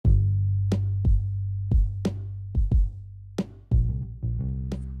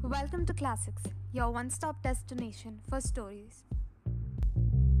Welcome to Classics, your one stop destination for stories.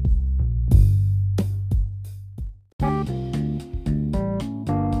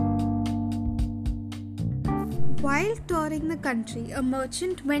 While touring the country, a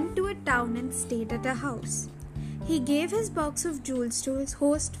merchant went to a town and stayed at a house. He gave his box of jewels to his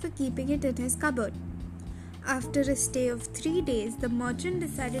host for keeping it in his cupboard. After a stay of 3 days, the merchant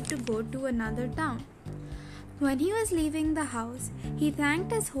decided to go to another town. When he was leaving the house, he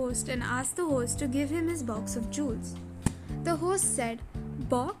thanked his host and asked the host to give him his box of jewels. The host said,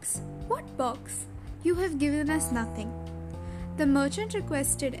 "Box? What box? You have given us nothing." The merchant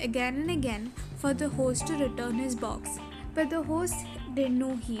requested again and again for the host to return his box, but the host did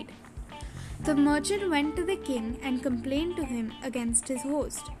no heed. The merchant went to the king and complained to him against his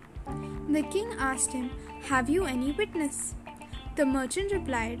host. The king asked him, "Have you any witness?" The merchant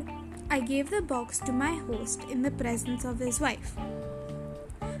replied, "I gave the box to my host in the presence of his wife."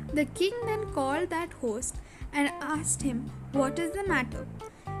 The king then called that host and asked him, "What is the matter?"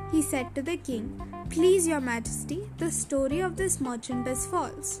 He said to the king, "Please, your majesty, the story of this merchant is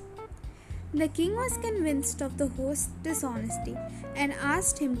false." The king was convinced of the host's dishonesty and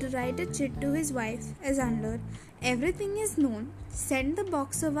asked him to write a chit to his wife as under, "Everything is known, send the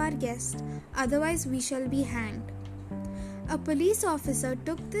box of our guest, otherwise we shall be hanged." A police officer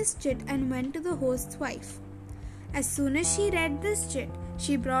took this chit and went to the host's wife. As soon as she read this chit,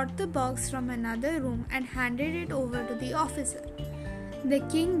 she brought the box from another room and handed it over to the officer. The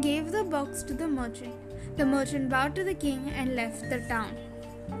king gave the box to the merchant. The merchant bowed to the king and left the town.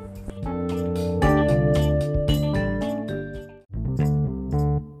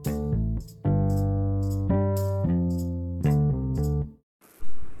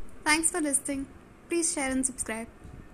 Thanks for listening. Please share and subscribe.